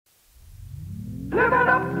Live it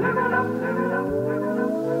up, live it up, live it up, live it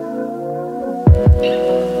up.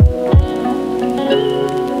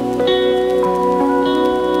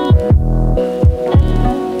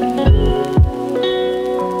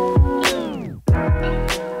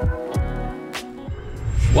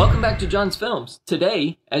 Welcome back to John's Films.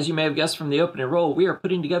 Today, as you may have guessed from the opening roll, we are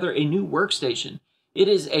putting together a new workstation. It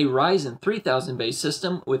is a Ryzen 3000 based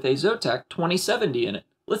system with a Zotac 2070 in it.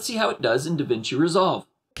 Let's see how it does in Davinci Resolve.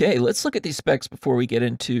 Okay, let's look at these specs before we get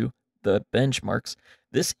into the benchmarks.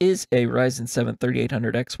 This is a Ryzen 7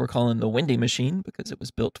 3800X we're calling the Windy machine because it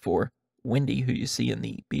was built for Windy, who you see in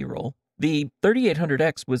the B-roll. The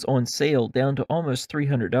 3800X was on sale down to almost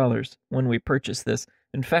 $300 when we purchased this.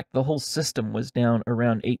 In fact, the whole system was down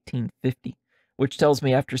around $1,850, which tells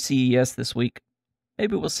me after CES this week,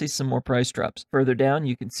 maybe we'll see some more price drops. Further down,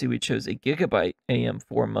 you can see we chose a Gigabyte AM4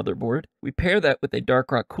 motherboard. We pair that with a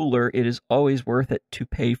Dark Rock cooler. It is always worth it to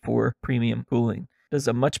pay for premium cooling. It does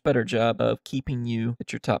a much better job of keeping you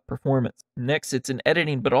at your top performance. Next, it's an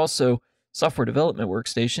editing, but also software development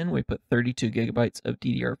workstation. We put 32 gigabytes of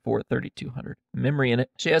DDR4 3200 memory in it.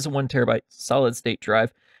 She has a 1 terabyte solid state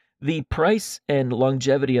drive. The price and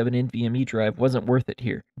longevity of an NVMe drive wasn't worth it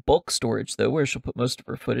here. Bulk storage, though, where she'll put most of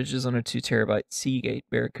her footage, is on a 2 terabyte Seagate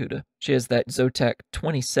Barracuda. She has that Zotac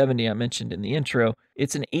 2070 I mentioned in the intro.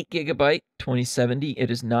 It's an 8 gigabyte 2070.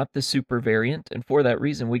 It is not the super variant, and for that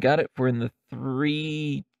reason, we got it for in the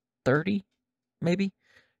 330, maybe?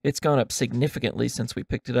 It's gone up significantly since we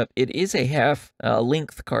picked it up. It is a half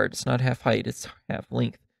length card. It's not half height, it's half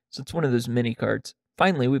length. So it's one of those mini cards.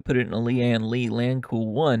 Finally, we put it in a Lian Li LandCool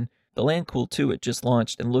 1. The LandCool 2, it just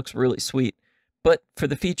launched and looks really sweet. But for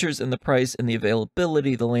the features and the price and the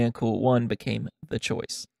availability, the LandCool 1 became the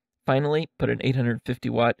choice. Finally, put an 850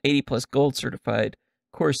 watt, 80 plus gold certified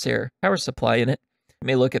Corsair power supply in it. You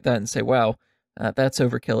may look at that and say, wow, that's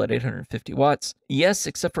overkill at 850 watts. Yes,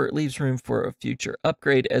 except for it leaves room for a future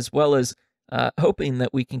upgrade, as well as hoping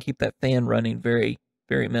that we can keep that fan running very,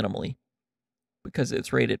 very minimally, because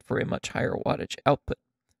it's rated for a much higher wattage output.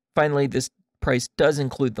 Finally, this price does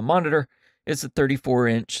include the monitor. It's a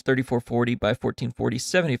 34-inch, 3440 by 1440,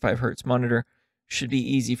 75 hertz monitor. Should be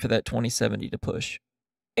easy for that 2070 to push.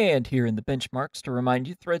 And here in the benchmarks, to remind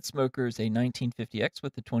you, Threadsmoker is a 1950X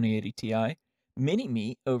with a 2080 Ti.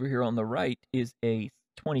 Mini-Me, over here on the right, is a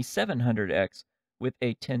 2700X with a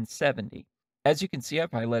 1070. As you can see,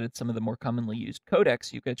 I've highlighted some of the more commonly used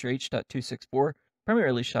codecs. You've got your H.264,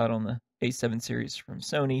 primarily shot on the A7 series from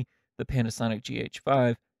Sony, the Panasonic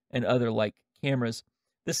GH5, and other like cameras.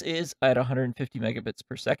 This is at 150 megabits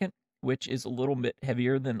per second, which is a little bit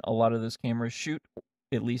heavier than a lot of those cameras shoot,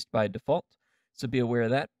 at least by default, so be aware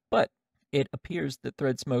of that. But it appears that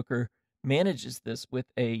Threadsmoker manages this with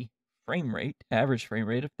a frame rate, average frame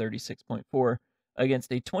rate of 36.4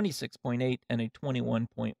 against a 26.8 and a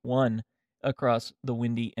 21.1 across the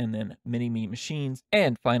Windy and then Mini-Me machines.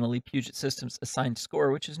 And finally, Puget Systems assigned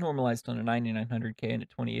score, which is normalized on a 9900K and a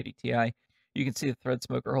 2080 Ti. You can see the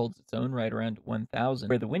Threadsmoker holds its own right around 1000,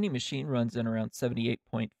 where the Windy machine runs in around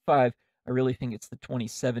 78.5. I really think it's the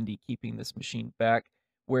 2070 keeping this machine back,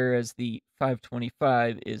 whereas the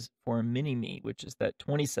 525 is for a Mini-Me, which is that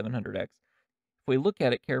 2700X. If we look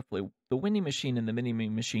at it carefully, the Windy machine and the Mini-Me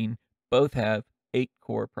machine both have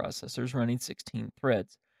 8-core processors running 16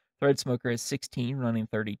 threads. Threadsmoker has 16 running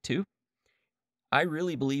 32. I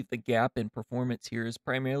really believe the gap in performance here is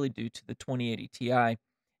primarily due to the 2080 Ti.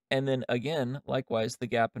 And then again, likewise, the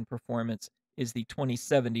gap in performance is the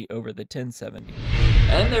 2070 over the 1070.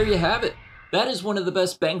 And there you have it. That is one of the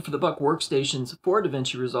best bang for the buck workstations for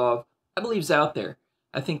Davinci Resolve I believe is out there.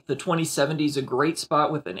 I think the 2070 is a great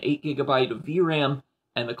spot with an 8 gigabyte of VRAM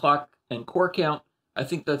and the clock and core count. I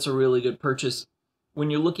think that's a really good purchase. When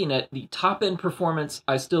you're looking at the top-end performance,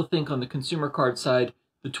 I still think on the consumer card side,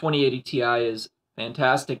 the 2080 Ti is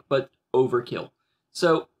fantastic, but overkill.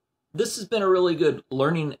 So this has been a really good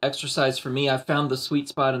learning exercise for me. I found the sweet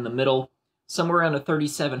spot in the middle, somewhere around a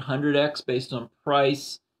 3700X based on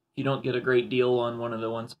price. If you don't get a great deal on one of the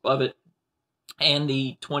ones above it, and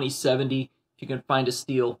the 2070, if you can find a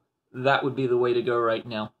steal, that would be the way to go right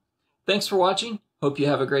now. Thanks for watching. Hope you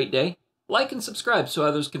have a great day. Like and subscribe so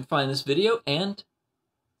others can find this video, and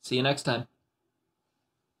see you next time.